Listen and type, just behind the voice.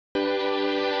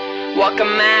Walk a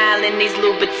mile in these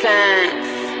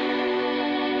Louboutins.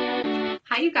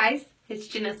 Hi you guys, it's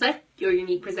Janessa, your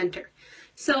unique presenter.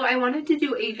 So I wanted to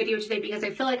do a video today because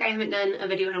I feel like I haven't done a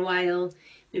video in a while.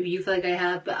 Maybe you feel like I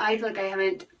have, but I feel like I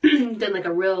haven't done like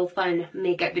a real fun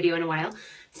makeup video in a while.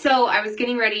 So I was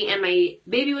getting ready and my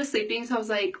baby was sleeping, so I was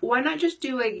like, why not just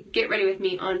do a get ready with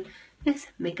me on this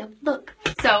makeup look?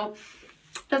 So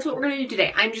that's what we're going to do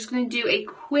today. I'm just going to do a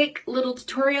quick little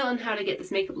tutorial on how to get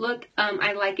this makeup look.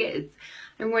 I like it.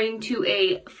 I'm going to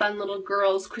a fun little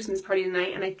girls' Christmas party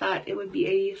tonight, and I thought it would be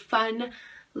a fun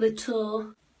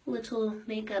little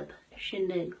makeup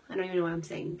shindig. I don't even know what I'm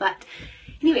saying, but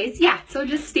anyways, yeah, so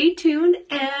just stay tuned,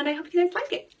 and I hope you guys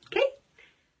like it, okay?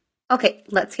 Okay,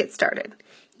 let's get started.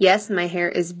 Yes, my hair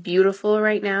is beautiful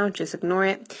right now, just ignore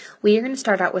it. We are going to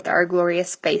start out with our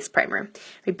glorious face primer.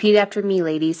 Repeat after me,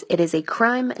 ladies. It is a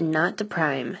crime not to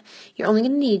prime. You're only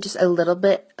going to need just a little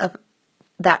bit of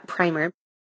that primer.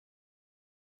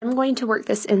 I'm going to work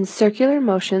this in circular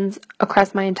motions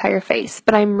across my entire face,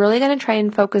 but I'm really going to try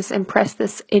and focus and press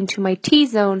this into my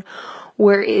T-zone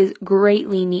where it is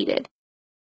greatly needed.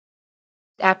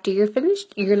 After you're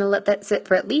finished, you're going to let that sit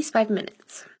for at least 5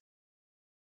 minutes.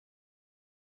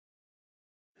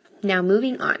 Now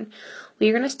moving on, we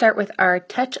are going to start with our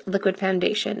Touch Liquid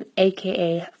Foundation,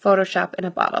 aka Photoshop in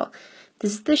a Bottle.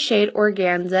 This is the shade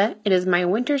Organza. It is my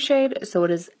winter shade, so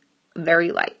it is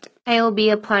very light. I will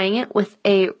be applying it with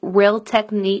a Real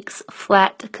Techniques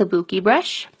flat kabuki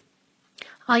brush.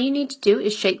 All you need to do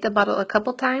is shake the bottle a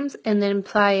couple times and then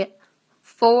apply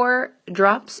 4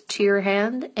 drops to your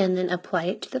hand and then apply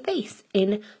it to the face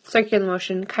in circular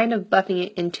motion, kind of buffing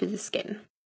it into the skin.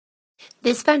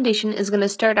 This foundation is going to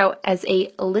start out as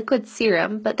a liquid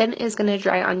serum, but then is going to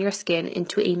dry on your skin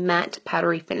into a matte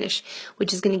powdery finish,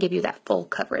 which is going to give you that full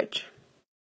coverage.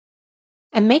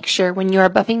 And make sure when you are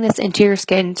buffing this into your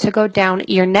skin to go down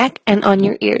your neck and on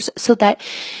your ears so that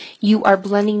you are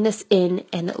blending this in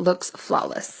and it looks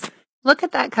flawless. Look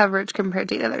at that coverage compared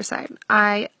to the other side.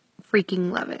 I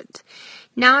freaking love it.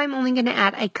 Now I'm only going to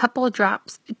add a couple of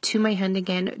drops to my hand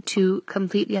again to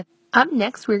complete the. Up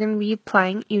next, we're going to be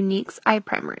applying Unique's eye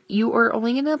primer. You are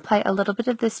only going to apply a little bit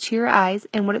of this to your eyes,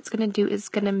 and what it's going to do is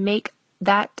going to make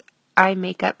that eye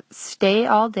makeup stay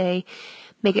all day,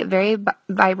 make it very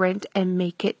vibrant, and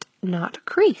make it not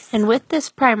crease. And with this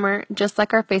primer, just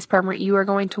like our face primer, you are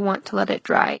going to want to let it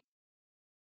dry.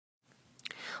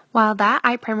 While that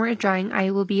eye primer is drying,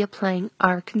 I will be applying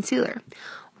our concealer.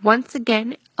 Once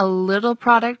again, a little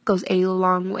product goes a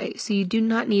long way, so you do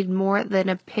not need more than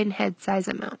a pinhead size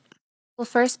amount. We'll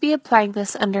first be applying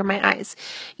this under my eyes.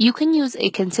 You can use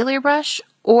a concealer brush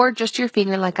or just your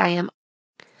finger like I am.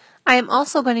 I am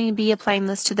also going to be applying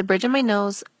this to the bridge of my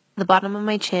nose, the bottom of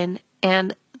my chin,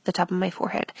 and the top of my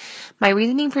forehead. My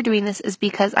reasoning for doing this is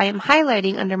because I am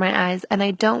highlighting under my eyes and I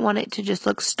don't want it to just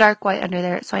look stark white under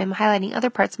there, so I am highlighting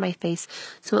other parts of my face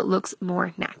so it looks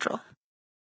more natural.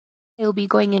 I will be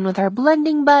going in with our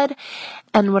blending bud,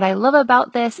 and what I love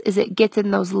about this is it gets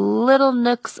in those little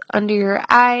nooks under your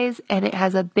eyes, and it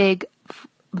has a big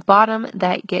bottom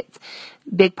that gets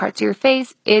big parts of your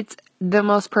face. It's the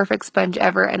most perfect sponge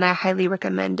ever, and I highly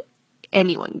recommend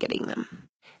anyone getting them.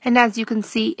 And as you can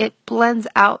see, it blends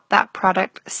out that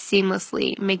product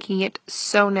seamlessly, making it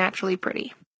so naturally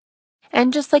pretty.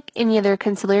 And just like any other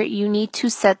concealer, you need to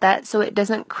set that so it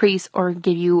doesn't crease or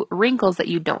give you wrinkles that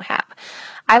you don't have.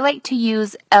 I like to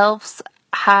use e.l.f.'s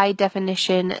High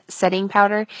Definition Setting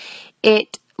Powder.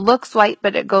 It looks white,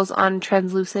 but it goes on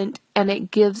translucent, and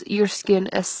it gives your skin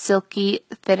a silky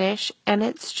finish, and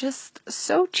it's just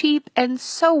so cheap and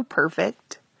so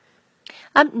perfect.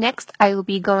 Up next, I will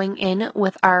be going in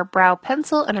with our brow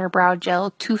pencil and our brow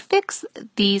gel to fix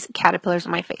these caterpillars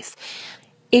on my face.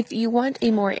 If you want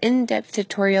a more in-depth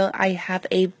tutorial, I have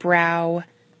a brow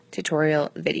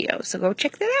tutorial video, so go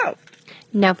check that out.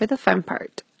 Now for the fun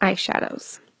part,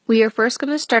 eyeshadows. We are first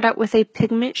going to start out with a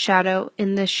pigment shadow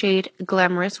in the shade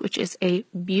Glamorous, which is a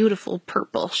beautiful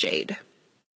purple shade.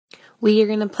 We are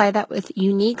going to apply that with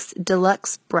Unique's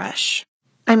Deluxe Brush.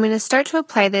 I'm going to start to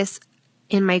apply this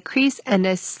in my crease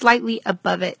and slightly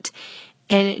above it,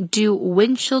 and do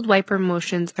windshield wiper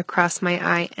motions across my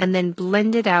eye and then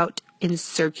blend it out in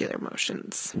circular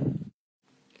motions.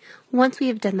 Once we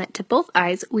have done that to both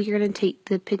eyes, we are going to take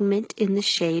the pigment in the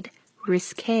shade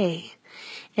Risque.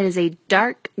 It is a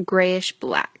dark grayish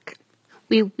black.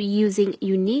 We will be using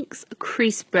Unique's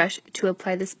Crease Brush to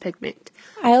apply this pigment.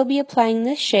 I will be applying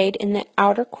this shade in the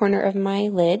outer corner of my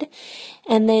lid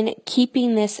and then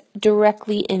keeping this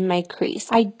directly in my crease.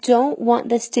 I don't want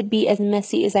this to be as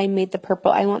messy as I made the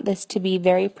purple. I want this to be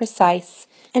very precise.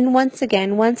 And once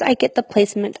again, once I get the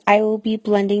placement, I will be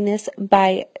blending this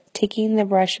by taking the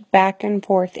brush back and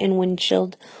forth in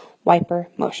windshield wiper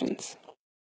motions.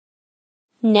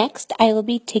 Next, I will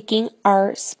be taking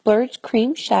our Splurge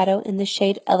Cream Shadow in the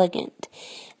shade Elegant.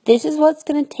 This is what's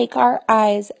going to take our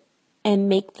eyes and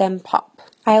make them pop.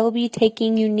 I will be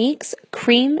taking Unique's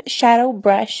Cream Shadow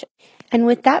Brush, and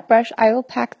with that brush, I will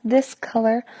pack this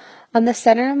color on the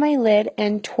center of my lid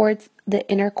and towards the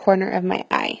inner corner of my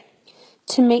eye.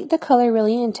 To make the color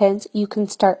really intense, you can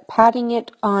start patting it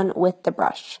on with the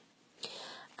brush.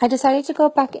 I decided to go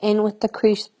back in with the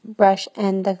Crease Brush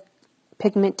and the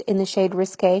pigment in the shade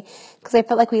Risque because I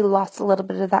felt like we lost a little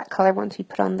bit of that color once we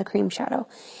put on the cream shadow.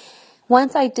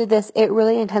 Once I did this, it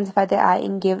really intensified the eye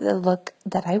and gave the look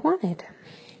that I wanted.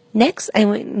 Next, I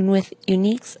went in with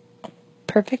Unique's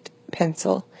Perfect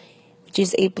Pencil, which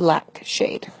is a black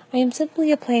shade. I am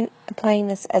simply applying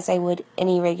this as I would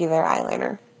any regular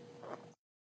eyeliner.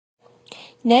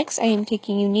 Next, I am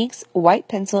taking Unique's white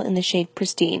pencil in the shade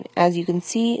Pristine. As you can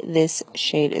see, this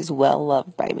shade is well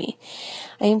loved by me.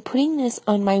 I am putting this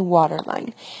on my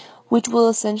waterline, which will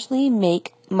essentially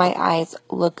make my eyes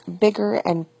look bigger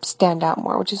and stand out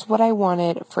more, which is what I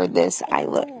wanted for this eye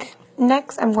look.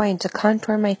 Next, I'm going to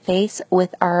contour my face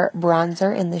with our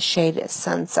bronzer in the shade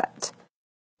Sunset.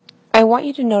 I want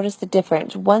you to notice the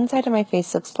difference. One side of my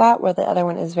face looks flat where the other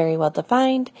one is very well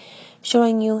defined,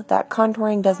 showing you that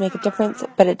contouring does make a difference,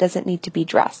 but it doesn't need to be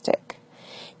drastic.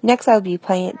 Next, I'll be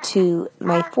applying it to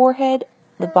my forehead,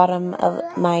 the bottom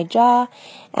of my jaw,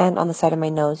 and on the side of my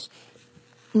nose.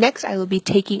 Next, I will be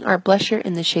taking our blusher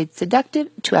in the shade Seductive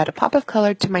to add a pop of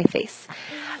color to my face.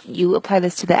 You apply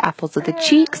this to the apples of the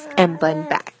cheeks and blend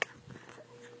back.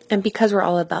 And because we're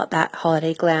all about that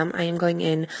holiday glam, I am going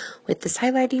in with this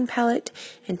highlighting palette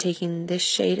and taking this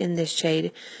shade and this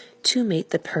shade to make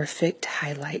the perfect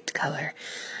highlight color.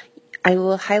 I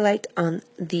will highlight on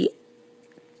the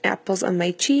apples on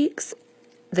my cheeks,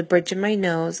 the bridge of my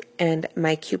nose, and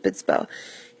my Cupid's bow,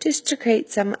 just to create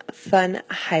some fun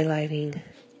highlighting.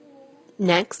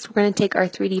 Next, we're going to take our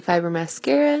 3D Fiber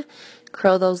Mascara,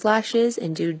 curl those lashes,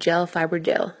 and do Gel Fiber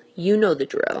Gel. You know the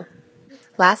drill.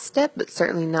 Last step, but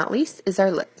certainly not least, is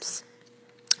our lips.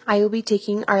 I will be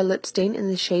taking our lip stain in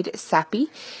the shade Sappy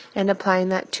and applying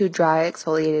that to dry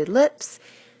exfoliated lips.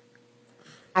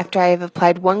 After I have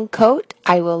applied one coat,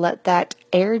 I will let that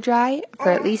air dry for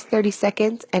at least 30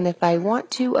 seconds, and if I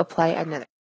want to, apply another.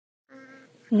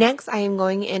 Next, I am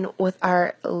going in with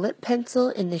our lip pencil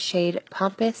in the shade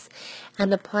Pompous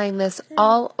and applying this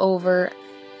all over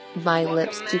my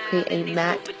lips to create a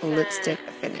matte lipstick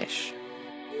finish.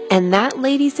 And that,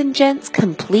 ladies and gents,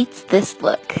 completes this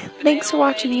look. Thanks for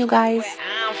watching, you guys.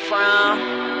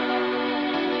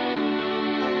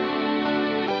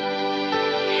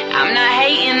 I'm not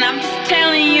hating, I'm just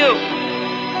telling you.